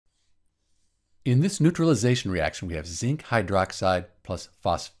In this neutralization reaction, we have zinc hydroxide plus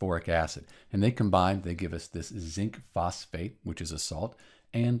phosphoric acid, and they combine, they give us this zinc phosphate, which is a salt,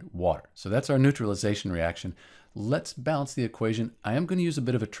 and water. So that's our neutralization reaction. Let's balance the equation. I am going to use a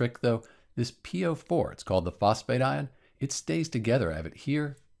bit of a trick though. This PO4, it's called the phosphate ion, it stays together. I have it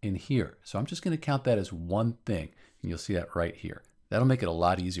here and here. So I'm just going to count that as one thing, and you'll see that right here. That'll make it a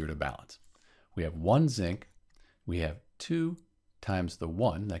lot easier to balance. We have 1 zinc, we have 2 times the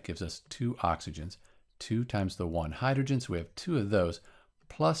 1, that gives us 2 oxygens, 2 times the 1 hydrogen, so we have 2 of those,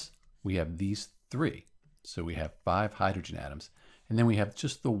 plus we have these 3, so we have 5 hydrogen atoms, and then we have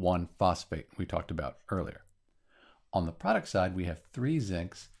just the 1 phosphate we talked about earlier. On the product side, we have 3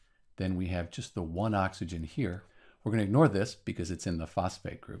 zincs, then we have just the 1 oxygen here. We're going to ignore this because it's in the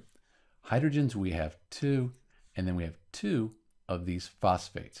phosphate group. Hydrogens, we have 2, and then we have 2 of these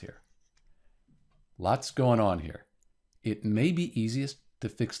phosphates here. Lots going on here. It may be easiest to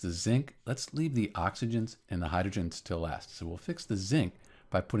fix the zinc. Let's leave the oxygens and the hydrogens till last. So we'll fix the zinc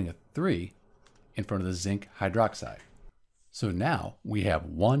by putting a 3 in front of the zinc hydroxide. So now we have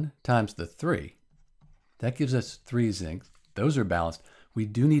 1 times the 3. That gives us 3 zincs. Those are balanced. We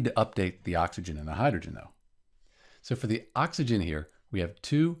do need to update the oxygen and the hydrogen though. So for the oxygen here, we have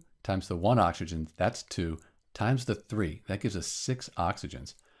 2 times the 1 oxygen, that's 2, times the 3, that gives us 6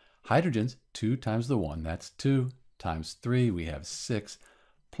 oxygens. Hydrogens, 2 times the 1, that's 2, times 3, we have 6,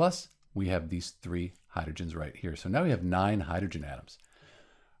 plus we have these 3 hydrogens right here. So now we have 9 hydrogen atoms.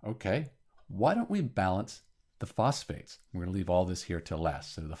 Okay, why don't we balance the phosphates? We're going to leave all this here till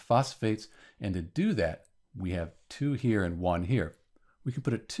last. So the phosphates, and to do that, we have 2 here and 1 here. We can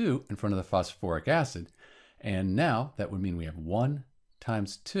put a 2 in front of the phosphoric acid, and now that would mean we have 1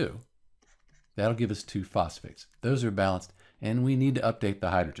 times 2. That'll give us 2 phosphates. Those are balanced, and we need to update the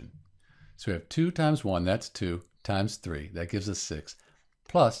hydrogen. So we have 2 times 1, that's 2, times 3, that gives us 6,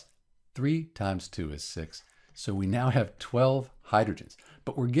 plus 3 times 2 is 6. So we now have 12 hydrogens,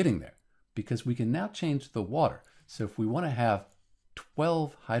 but we're getting there because we can now change the water. So if we want to have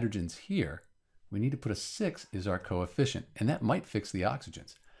 12 hydrogens here, we need to put a 6 as our coefficient, and that might fix the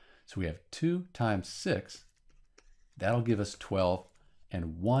oxygens. So we have 2 times 6, that'll give us 12,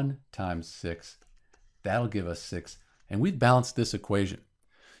 and 1 times 6, that'll give us 6, and we've balanced this equation.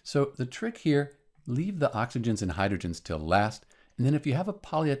 So the trick here, leave the oxygens and hydrogens till last, and then if you have a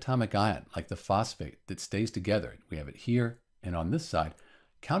polyatomic ion like the phosphate that stays together, we have it here and on this side,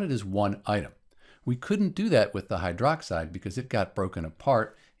 count it as one item. We couldn't do that with the hydroxide because it got broken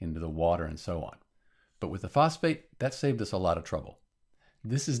apart into the water and so on. But with the phosphate, that saved us a lot of trouble.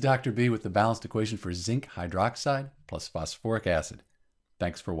 This is Dr. B with the balanced equation for zinc hydroxide plus phosphoric acid.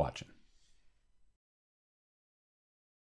 Thanks for watching.